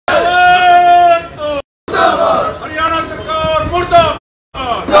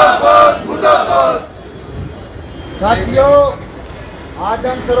साथियों, आज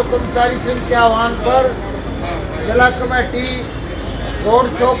हम सर्व कर्मचारी संघ के आह्वान पर जिला कमेटी रोड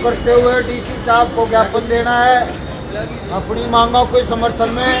शो करते हुए डीसी साहब को ज्ञापन देना है। अपनी मांगों के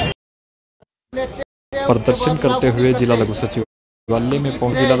समर्थन में प्रदर्शन करते हुए जिला लघु सचिवालय में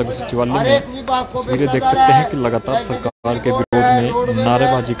पहुंच जिला लघु सचिवालय में तस्वीरें देख सकते हैं कि लगातार सरकार के विरोध में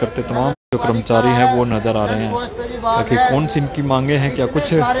नारेबाजी करते तमाम जो कर्मचारी हैं वो नजर आ रहे हैं। बाकी कौन सी इनकी मांगे हैं, क्या कुछ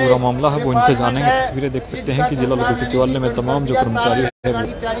पूरा मामला है, वो इनसे जानेंगे। तस्वीरें देख सकते हैं कि जिला लघु सचिवालय में तमाम जो कर्मचारी है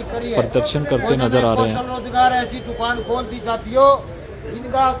वो प्रदर्शन करते नजर आ रहे हैं। रोजगार ऐसी दुकान खोलती साथियों,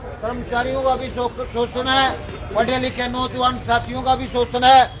 इनका कर्मचारियों का भी शोषण है, पढ़े लिखे नौजवान साथियों का भी शोषण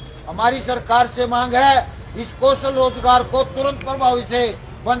है। हमारी सरकार से मांग है इस कौशल रोजगार को तुरंत प्रभावी से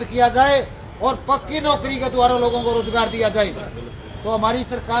बंद किया जाए और पक्की नौकरी के द्वारा लोगों को रोजगार दिया जाए। तो हमारी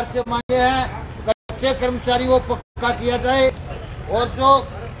सरकार से मांगे हैं कच्चे कर्मचारियों को पक्का किया जाए और जो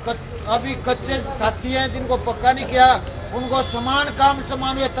अभी कच्चे साथी हैं जिनको पक्का नहीं किया उनको समान काम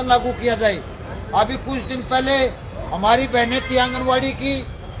समान वेतन लागू किया जाए। अभी कुछ दिन पहले हमारी बहनें थी आंगनबाड़ी की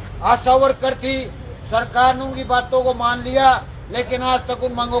आशा वर्कर थी, सरकार ने उनकी बातों को मान लिया लेकिन आज तक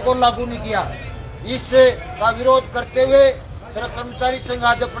उन मांगों को लागू नहीं किया। इसका विरोध करते हुए सर्व कर्मचारी संघ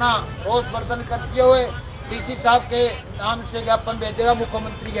आज अपना रोष प्रदर्शन करते हुए डीसी साहब के नाम से ज्ञापन भेजेगा,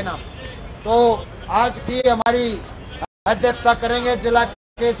 मुख्यमंत्री के नाम। तो आज की हमारी अध्यक्षता करेंगे जिला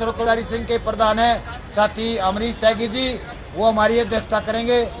के सर्व कर्मचारी संघ के प्रधान है साथी अमरीश त्यागी जी, वो हमारी अध्यक्षता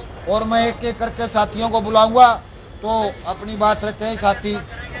करेंगे और मैं एक एक करके साथियों को बुलाऊंगा। तो अपनी बात रखते हैं साथी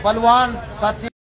बलवान साथी